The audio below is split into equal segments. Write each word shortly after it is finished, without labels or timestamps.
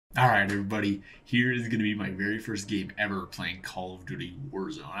Alright everybody, here is going to be my very first game ever playing Call of Duty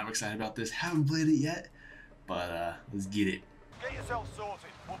Warzone. I'm excited about this, haven't played it yet, but let's get it. Get yourself sorted,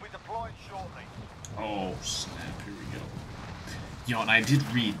 we'll be deploying shortly. Oh snap, here we go. You know, and I did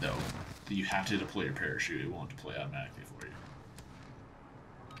read though, that you have to deploy your parachute, it won't deploy automatically for you.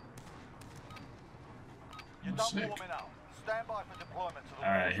 You're done warming up. Stand by for deployment to the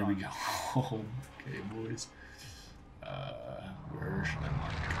Alright, here we zone. go. Okay boys. Where should I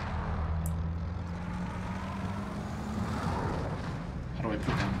mark? How do I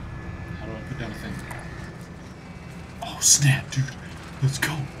put down a thing? Oh snap, dude. Let's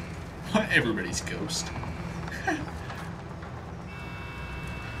go. Everybody's ghost.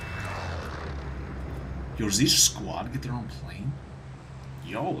 Yo, does each squad get their own plane?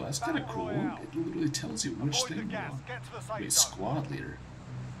 Yo, that's kind of cool. It literally tells you which thing you're on. Wait, squad leader.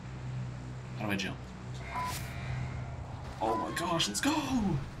 How do I jump? Oh my gosh, let's go!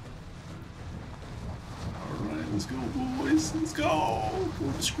 Alright, let's go, boys. Let's go! Go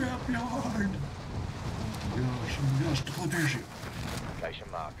to the scrapyard! Oh my gosh, deploy parachute. Location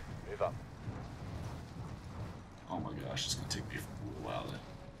mark. Move up. Oh my gosh, it's gonna take me a little while to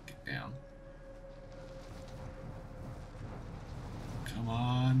get down. Come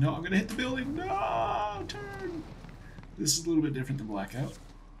on, no, I'm gonna hit the building. No, turn! This is a little bit different than Blackout.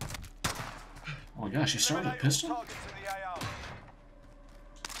 Oh my gosh, you started with a pistol?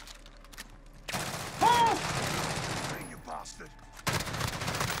 Ah! You bastard.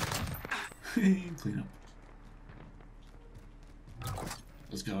 Clean up.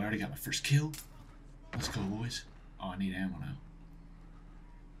 Let's go, I already got my first kill. Let's go, boys. Oh, I need ammo now.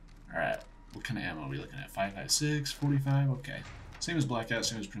 Alright, what kind of ammo are we looking at? 5.56, 45, okay. Same as Blackout,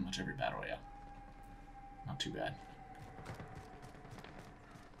 same as pretty much every battle royale. Not too bad.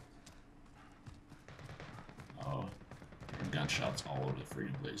 Oh, gunshots all over the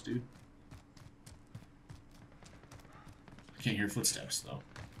freaking place, dude. I can't hear footsteps, though.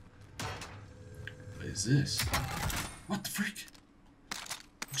 What is this? What the freak?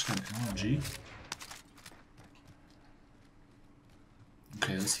 Just got an LMG.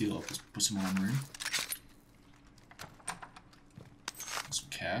 Okay, let's heal up. Let's put some armor in. Some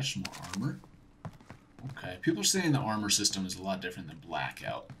cash, some more armor. Okay, people are saying the armor system is a lot different than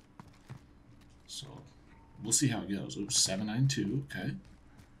Blackout. So, we'll see how it goes. Oh, 792, okay.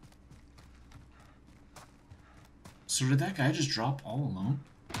 So did that guy just drop all alone?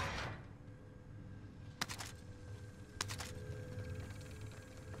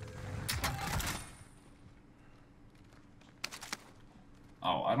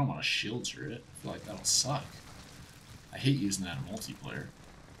 Oh, I don't want to shield turret. I feel like that'll suck. I hate using that in multiplayer.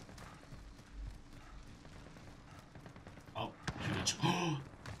 Oh, oh,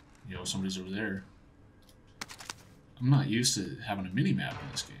 yo, somebody's over there. I'm not used to having a mini-map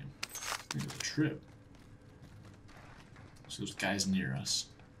in this game. I think it's a trip. So there's guys near us.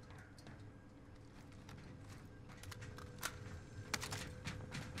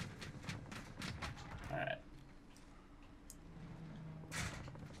 Alright.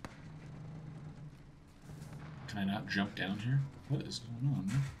 Can I not jump down here? What is going on,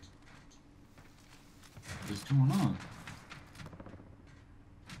 man? What is going on?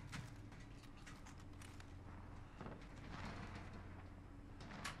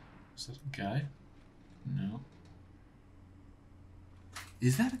 Is that a guy? No.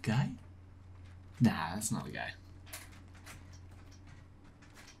 Is that a guy? Nah, that's not a guy.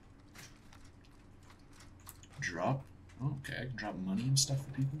 Drop? Oh, okay, I can drop money and stuff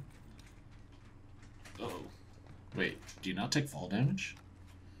for people. Oh. Wait, do you not take fall damage?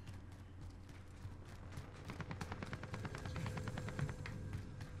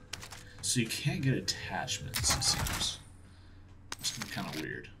 So you can't get attachments, it seems. It's kind of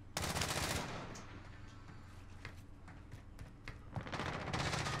weird.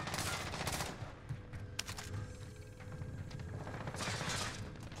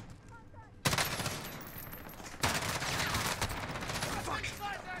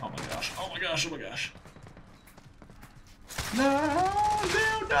 Oh my gosh, oh my gosh, oh my gosh. No,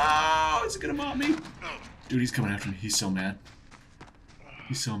 dude, no! He's gonna mob me. Dude, he's coming after me. He's so mad.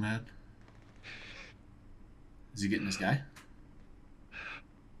 He's so mad. Is he getting this guy?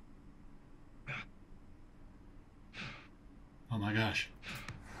 Oh my gosh.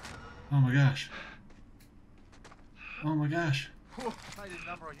 Oh my gosh. Oh my gosh.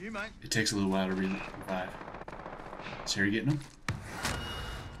 It takes a little while to revive. Is Harry getting him?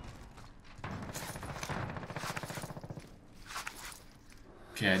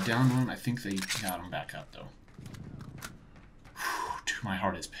 Okay, I downed one. I think they got him back up, though. Whew, dude, my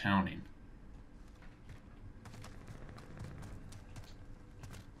heart is pounding.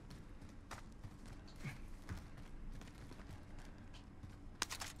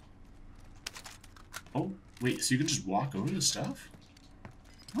 Wait, so you can just walk over the stuff?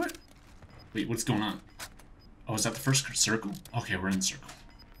 What? Wait, what's going on? Oh, is that the first circle? Okay, we're in the circle.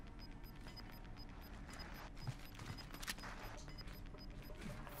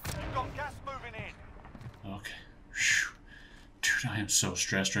 You've got gas moving in. Okay. Whew. Dude, I am so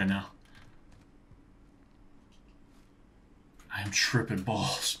stressed right now. I am tripping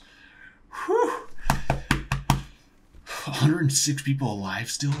balls. Whew. 106 people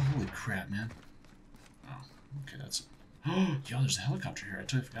alive still? Holy crap, man. Oh, okay, that's it. Oh, yo, there's a helicopter here. I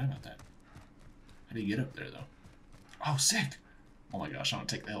totally forgot about that. How do you get up there, though? Oh, sick! Oh my gosh, I want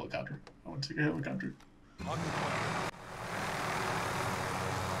to take the helicopter. I want to take a helicopter.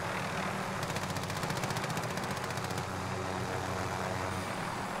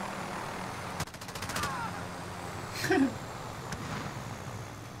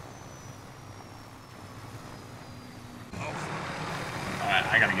 Alright,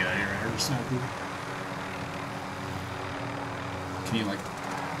 I gotta get out of here. I heard a sniper. Can you, like,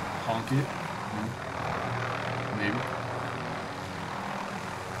 honk it? Maybe.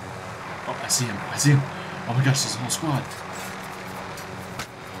 Oh, I see him. I see him. Oh my gosh, there's a whole squad.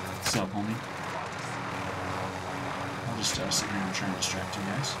 What's up, homie? I'll just sit here and try and distract you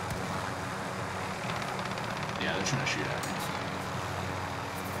guys. Yeah, they're trying to shoot at me.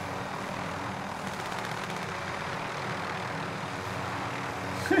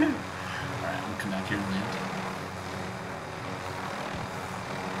 Alright, I'm gonna come back here and land.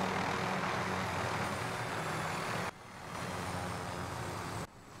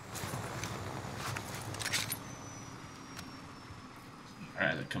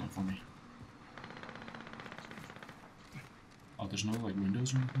 Alright, they're coming for me. Oh, there's no, like,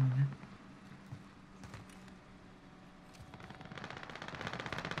 windows or anything in here?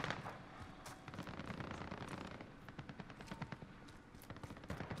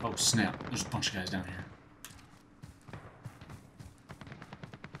 Oh, snap. There's a bunch of guys down here.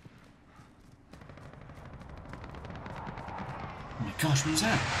 Oh my gosh, what was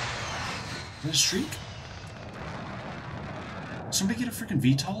that? Is that a streak? Somebody get a freaking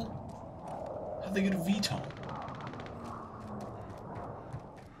VTOL? How'd they get a VTOL?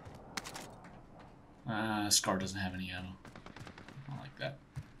 Scar doesn't have any ammo. I don't like that.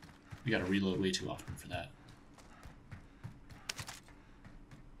 We gotta reload way too often for that.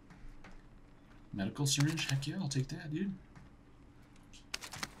 Medical syringe? Heck yeah, I'll take that, dude.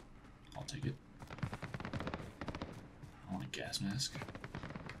 I'll take it. I want a gas mask.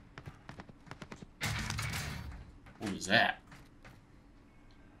 What was that?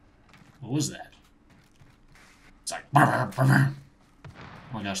 What was that? It's like... Oh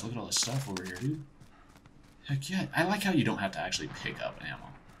my gosh, look at all this stuff over here, dude. Heck yeah. I like how you don't have to actually pick up ammo.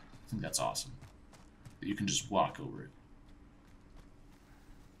 I think that's awesome. That you can just walk over it.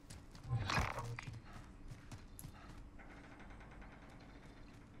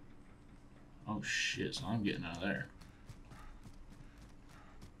 Oh shit, so I'm getting out of there.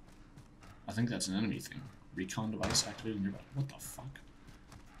 I think that's an enemy thing. Recon device activated nearby. What the fuck?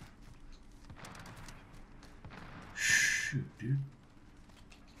 Shoot, dude.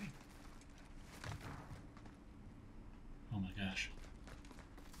 Oh my gosh.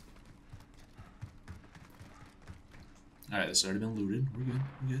 Alright, this has already been looted. We're good.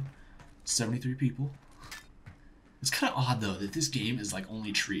 We're good. 73 people. It's kind of odd though that this game is like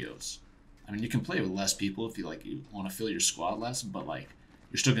only trios. I mean, you can play with less people if you like you want to fill your squad less, but like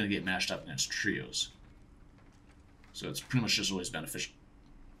you're still gonna get matched up against trios. So it's pretty much just always beneficial.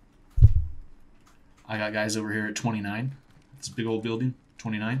 I got guys over here at 29. This big old building.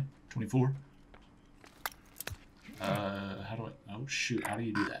 29, 24. How do I? Oh shoot! How do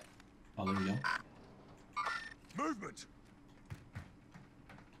you do that? Oh, there we go. Movement.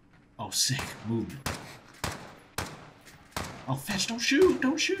 Oh, sick movement. Oh, fetch! Don't shoot!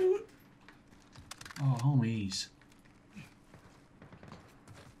 Don't shoot! Oh, homies.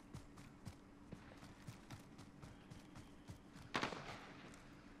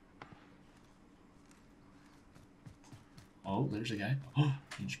 Oh, there's a guy. Oh,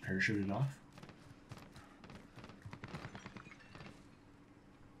 he just parachuted off.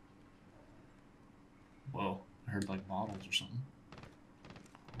 Whoa, I heard like models or something.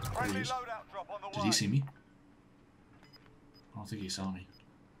 Friendly loadout drop on the way. Did he see me? I don't think he saw me.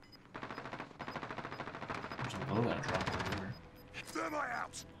 There's a loadout drop over there. Thermite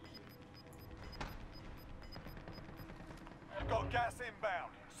out. Got gas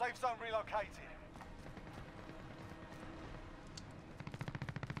inbound. Safe zone relocated.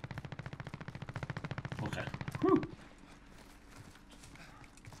 Okay. Whew.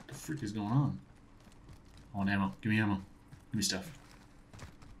 What the frick is going on? I want ammo. Give me ammo. Give me stuff.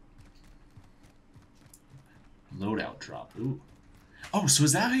 Loadout drop. Ooh. Oh, so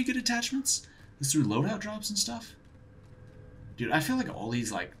is that how you get attachments? Is through loadout drops and stuff? Dude, I feel like all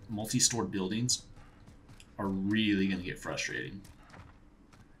these like multi-stored buildings are really gonna get frustrating.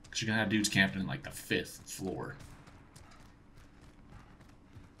 Because you're gonna have dudes camping in like the 5th floor.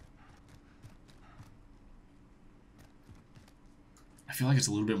 I feel like it's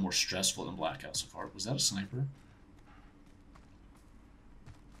a little bit more stressful than Blackout so far. Was that a sniper?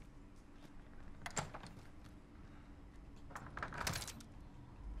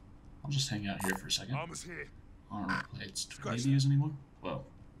 I'll just hang out here for a second. Armor's here. Armor plates. Do I need to use anymore? Whoa.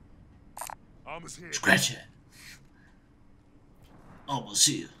 Armor's here. Scratch it. Almost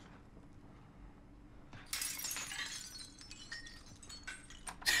here.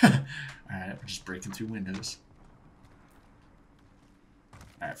 Alright, we're just breaking through windows.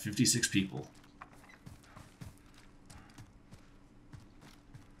 Alright, 56 people.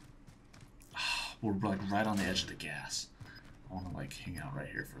 We're like right on the edge of the gas. I want to like hang out right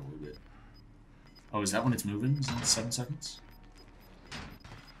here for a little bit. Oh, is that when it's moving? Is that 7 seconds?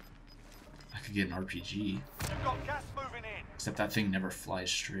 I could get an RPG. You've got gas moving in. Except that thing never flies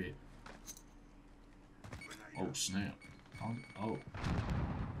straight. Oh, snap. Oh.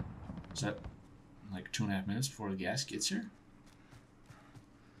 Is that like 2.5 minutes before the gas gets here?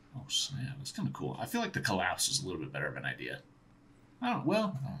 Oh, snap. That's kind of cool. I feel like the collapse is a little bit better of an idea. I don't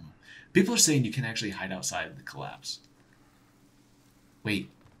know. People are saying you can actually hide outside the collapse. Wait.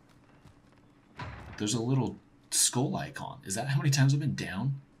 There's a little skull icon. Is that how many times I've been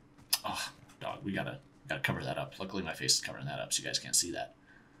down? Oh, dog, we gotta cover that up. Luckily my face is covering that up so you guys can't see that.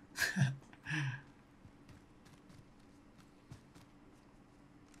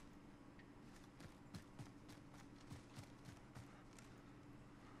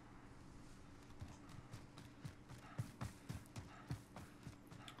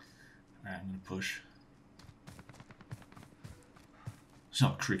 Alright, I'm gonna push. There's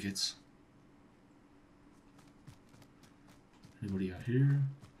no crickets. Anybody out here?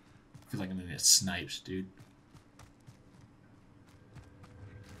 I feel like I'm gonna get sniped, dude.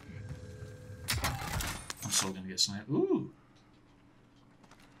 I'm still gonna get sniped. Ooh!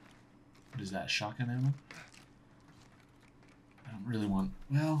 What is that? Shotgun ammo? I don't really want...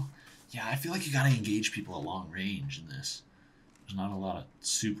 Well, yeah, I feel like you gotta engage people at long range in this. There's not a lot of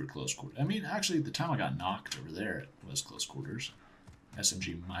super close quarters. I mean, actually, the time I got knocked over there, it was close quarters.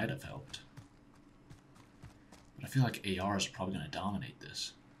 SMG might have helped. But I feel like ARs are probably going to dominate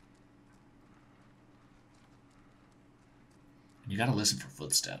this. And you got to listen for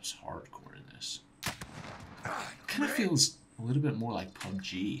footsteps hardcore in this. Kind of feels a little bit more like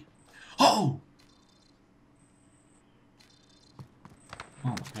PUBG. Oh! Oh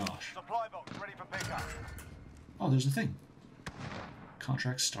my gosh. Supply box ready for pickup. Oh, there's a thing.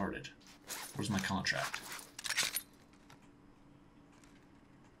 Contract started. Where's my contract?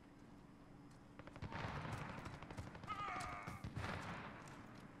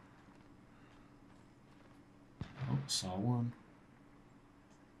 Oh, saw one.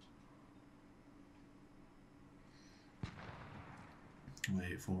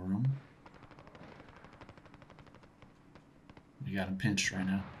 Wait for him. We got him pinched right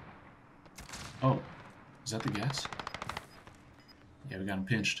now. Oh, is that the gas? Yeah, we got him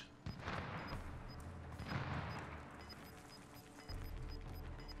pinched.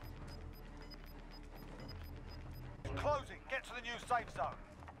 Closing. Get to the new safe zone.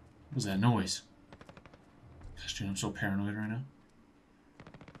 What was that noise? Gosh, dude, I'm so paranoid right now.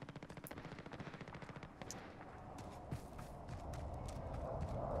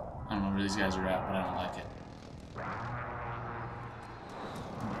 I don't know where these guys are at, but I don't like it.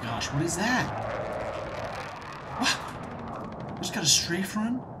 Oh my gosh, what is that? What? Just got a strafe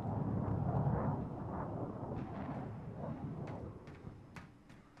run?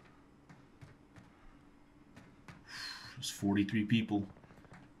 There's 43 people.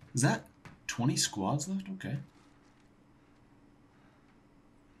 Is that 20 squads left? Okay.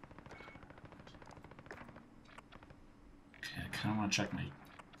 Okay, I kind of want to check my...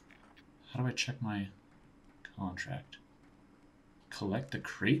 How do I check my contract? Collect the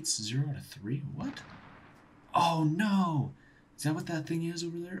crates? 0 out of 3? What? Oh no! Is that what that thing is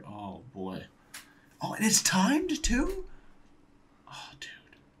over there? Oh boy. Oh, and it's timed too? Oh, dude.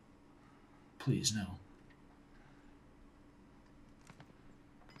 Please, no.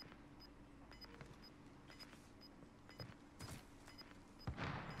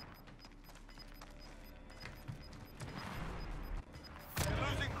 You're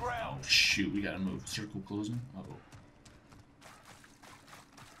losing ground. Oh shoot, we gotta move. Circle closing. Uh oh.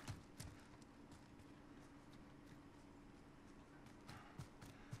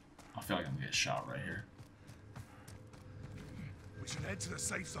 I feel like I'm gonna get shot right here. direction. Head to the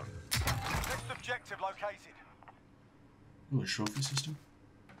safe zone. Next objective located. Ooh, a trophy system.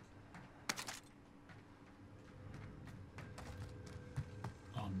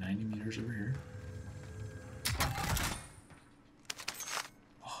 Oh, 90 meters over here.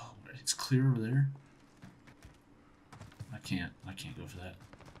 Oh, it's clear over there. I can't go for that.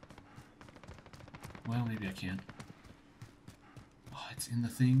 Well, maybe I can. Oh, it's in the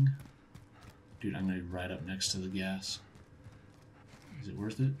thing. Dude, I'm gonna be right up next to the gas. Is it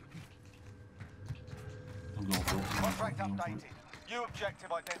worth it? I'm going for it. Contract updated. New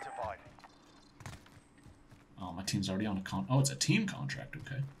objective identified. Oh, my team's already on a oh, it's a team contract,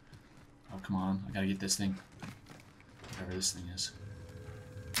 okay. Oh, come on. I gotta get this thing. Whatever this thing is.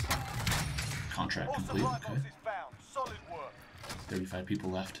 Contract complete, okay. 35 people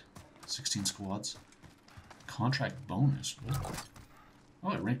left. 16 squads. Contract bonus. What?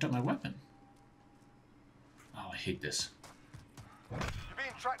 Oh, it ranked up my weapon. Oh, I hate this. You're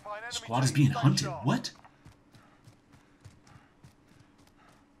being tracked by an enemy Squad is being hunted. What?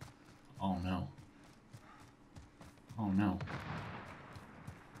 Oh no. Oh no.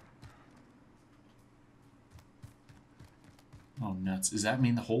 Oh nuts. Does that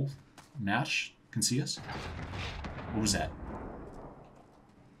mean the whole match can see us? What was that?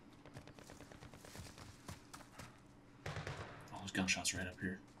 Oh, there's gunshots right up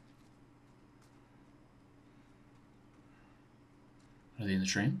here. Are they in the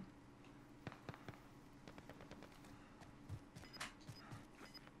train?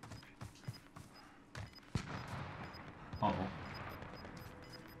 Uh-oh.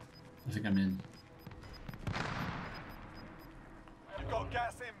 I think I'm in. You've got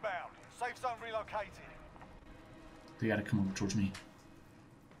gas inbound. Safe zone relocated. They gotta come over towards me.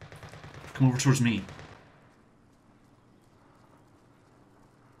 Come over towards me.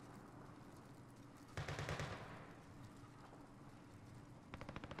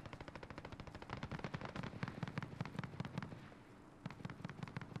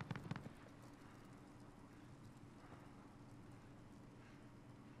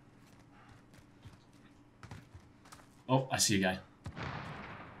 Oh, I see a guy.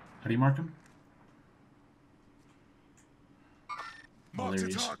 How do you mark him? Oh, there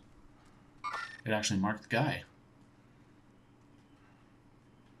he is. It actually marked the guy.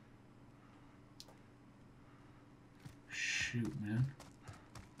 Shoot, man.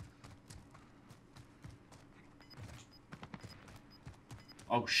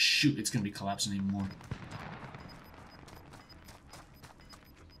 Oh, shoot. It's going to be collapsing even more.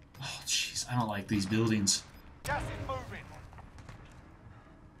 Oh, jeez. I don't like these buildings. Gas is moving.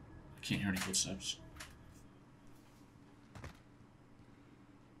 I can't hear any footsteps.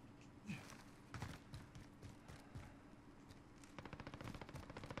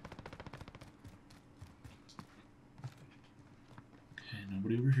 Okay,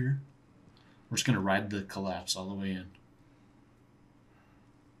 nobody over here. We're just going to ride the collapse all the way in.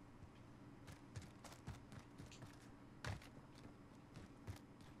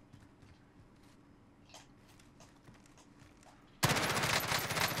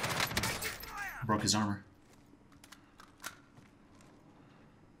 Broke his armor.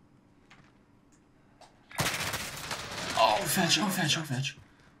 Oh, fetch, oh, fetch, oh, fetch.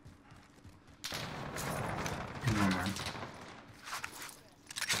 Give me one round.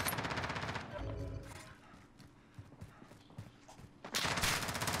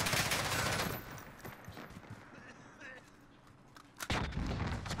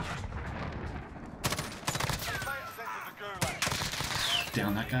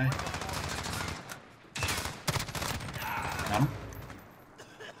 Down that guy. Got him?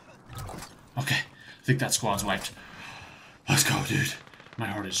 Okay, I think that squad's wiped. Let's go, dude. My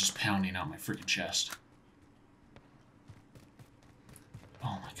heart is just pounding out my freaking chest.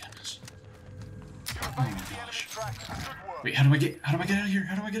 Oh my goodness. Oh my gosh. Wait, how do I get out of here?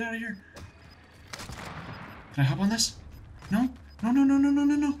 How do I get out of here? Can I hop on this? No? No, no, no, no, no,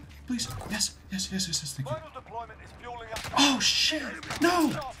 no, no. Please. Yes, yes, yes, yes, yes, thank you. Oh shit! No!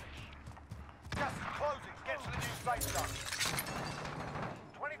 Gas is closing. Get to the new safe zone.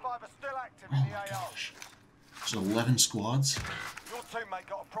 25 are still active Oh in my the AO. gosh. There's 11 squads. Your teammate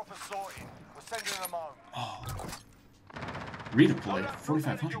got a proper sorting. We're sending them home. Oh. Redeploy,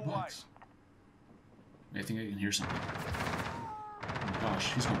 4,500 bucks. I think I can hear something. Oh my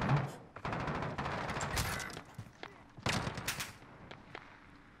gosh, he's going off.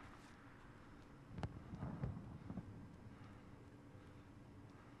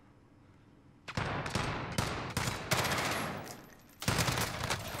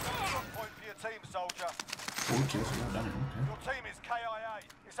 Point for your team, soldier. 4 kills, well done. Okay. Your team is KIA.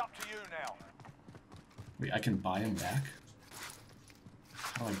 It's up to you now. Wait, I can buy him back?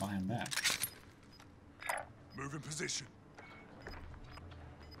 How do I buy him back? Move in position.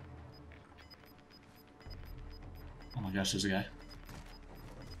 Oh my gosh, there's a guy.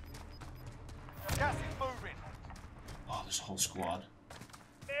 Gas is moving. Oh, there's a whole squad.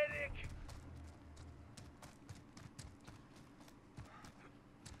 Medic.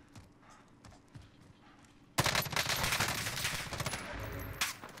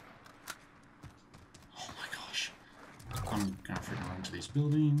 Oh my gosh. I'm gonna freaking run to these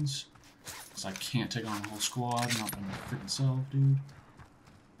buildings. Because I can't take on the whole squad, not by my freaking self, dude.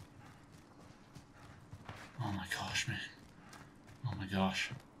 Oh my gosh, man. Oh my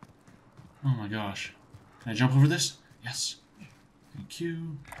gosh. Oh my gosh. Can I jump over this? Yes. Thank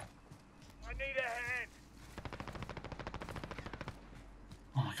you. I need a hand.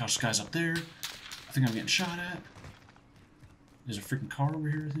 Oh my gosh, this guy's up there. I think I'm getting shot at. There's a freaking car over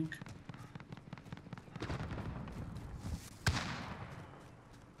here, I think.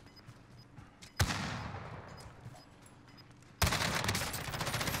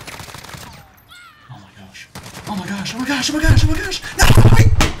 Oh my gosh. Oh my gosh, oh my gosh, oh my gosh, oh my gosh! No, I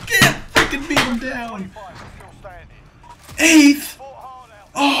can't freaking beat him down! 25 is still standing. 8th! Fought hard out.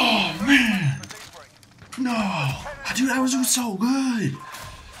 Oh man! For debrief. No! Dude, I was doing so good!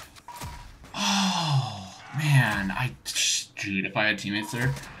 Oh man, dude, if I had teammates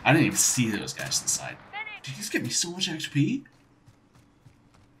there, I didn't even see those guys to the side. Did you just get me so much XP?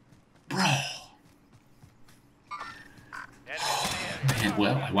 Bro! Man,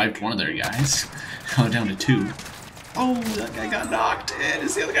 well, I wiped one of their guys. Now down to 2. Oh, that guy got knocked in.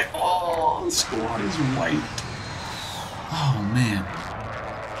 Is the other guy? Oh, the squad is wiped. Oh, man.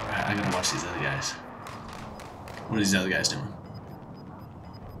 Alright, I gotta watch these other guys. What are these other guys doing?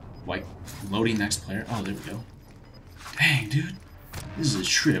 White. Loading next player. Oh, there we go. Dang, dude. This is a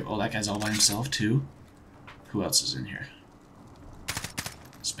trip. Oh, that guy's all by himself, too. Who else is in here?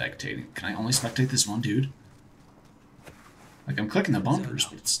 Spectating. Can I only spectate this one dude? Like, I'm clicking the bumpers,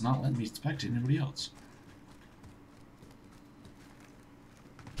 but it's not letting me spectate anybody else.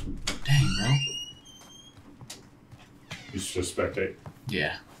 Dang, bro. You should just spectate.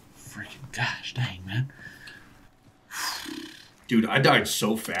 Yeah. Freaking gosh, dang, man. Dude, I died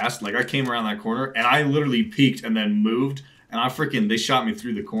so fast. Like, I came around that corner, and I literally peeked and then moved, and they shot me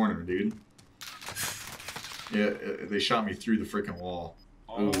through the corner, dude. Yeah, they shot me through the freaking wall.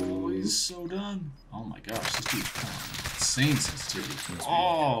 Oh, he's so done. Oh my gosh, this dude's insane sensitivity.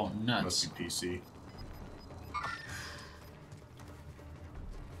 Oh, nuts. Must be PC.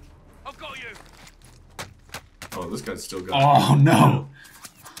 I've got you. Oh, this guy's still got. Oh, no.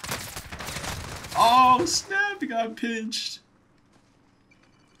 Oh, snap, he got pinched.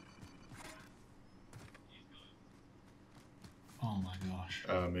 Oh my gosh.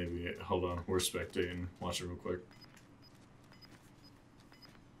 Maybe. Hold on. We're spectating. Watch it real quick.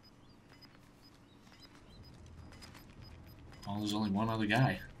 Oh, there's only one other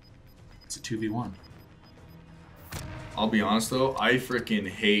guy. It's a 2v1. I'll be honest though, I freaking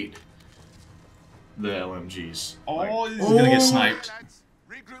hate the LMGs. Oh, Like, he's gonna get oh! sniped.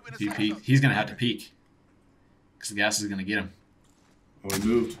 Regroup in a If he safe peek, zone. he's gonna have to peek. Because the gas is gonna get him. We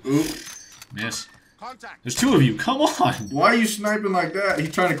moved. Oop. Miss. Contact. There's 2 of you, come on! Why are you sniping like that?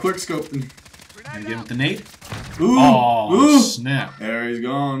 He's trying to quick scope. And... Gonna get him with the nade? Ooh. Oh, Ooh. snap. There he's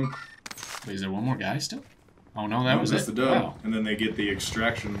gone. Wait, is there one more guy still? Oh no, that was That's it. the dub. Wow. And then they get the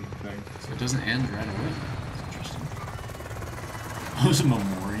extraction thing. So it doesn't end right away. That's interesting. Oh, there's a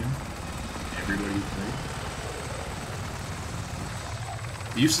memoriam everywhere you play.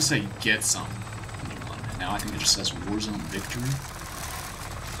 It used to say get some when you won, and now I think it just says Warzone victory.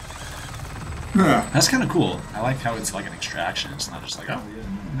 That's kind of cool. I like how it's like an extraction. It's not just like, oh yeah,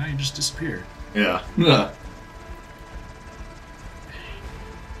 now you just disappear. Yeah.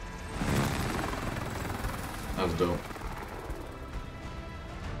 That was dope.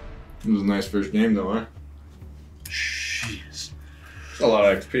 It was a nice first game though, huh? Jeez. It's a lot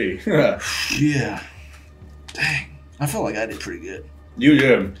of XP. Yeah. Dang. I felt like I did pretty good. You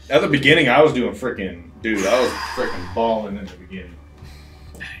did. At the beginning, I was doing freaking... Dude, I was freaking balling in the beginning.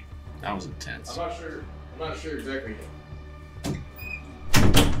 Dang. That was intense. I'm not sure exactly.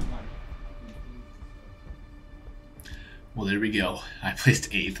 Well, there we go. I placed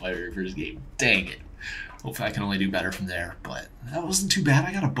 8th my very first game. Dang it. Hopefully I can only do better from there, but that wasn't too bad.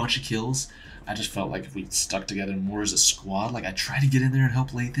 I got a bunch of kills. I just felt like if we stuck together more as a squad, like I tried to get in there and help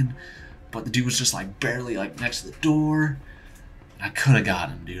Lathan, but the dude was just like barely like next to the door. I could have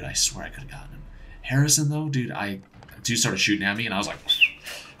gotten him, dude. I swear I could have gotten him. Harrison, though, dude, dude started shooting at me, and I was like,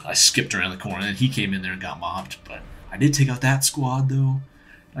 I skipped around the corner, and he came in there and got mobbed, but I did take out that squad, though.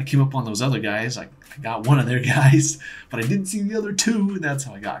 I came up on those other guys. I got one of their guys, but I didn't see the other two, and that's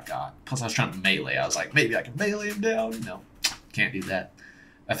how I got. Plus, I was trying to melee. I was like, maybe I can melee him down. No, can't do that.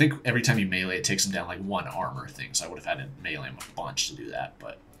 I think every time you melee, it takes him down like one armor thing, so I would have had to melee him a bunch to do that.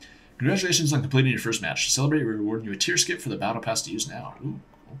 But congratulations on completing your first match. To celebrate, we're rewarding you a tier skip for the battle pass to use now. Ooh,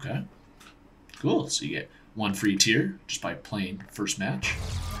 okay. Cool. So you get 1 free tier just by playing first match.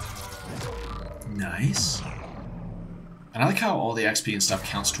 Nice. And I like how all the XP and stuff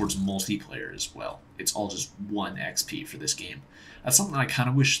counts towards multiplayer as well. It's all just 1 XP for this game. That's something I kind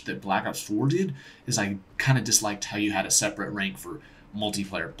of wish that Black Ops 4 did, is I kind of disliked how you had a separate rank for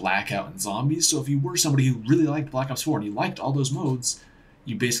multiplayer, Blackout, and Zombies. So if you were somebody who really liked Black Ops 4 and you liked all those modes,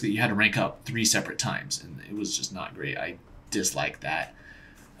 you had to rank up 3 separate times, and it was just not great. I disliked that.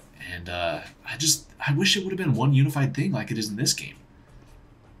 And I wish it would have been one unified thing like it is in this game.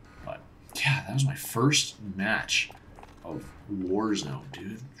 But yeah, that was my first match of Warzone,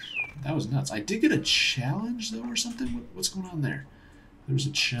 dude. That was nuts. I did get a challenge though, or something. What's going on there? There was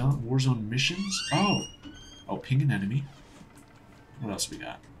a challenge, Warzone missions. Oh, ping an enemy. What else we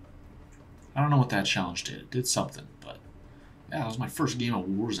got? I don't know what that challenge did. It did something, but yeah, that was my first game of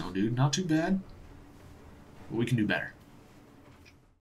Warzone, dude. Not too bad, but we can do better.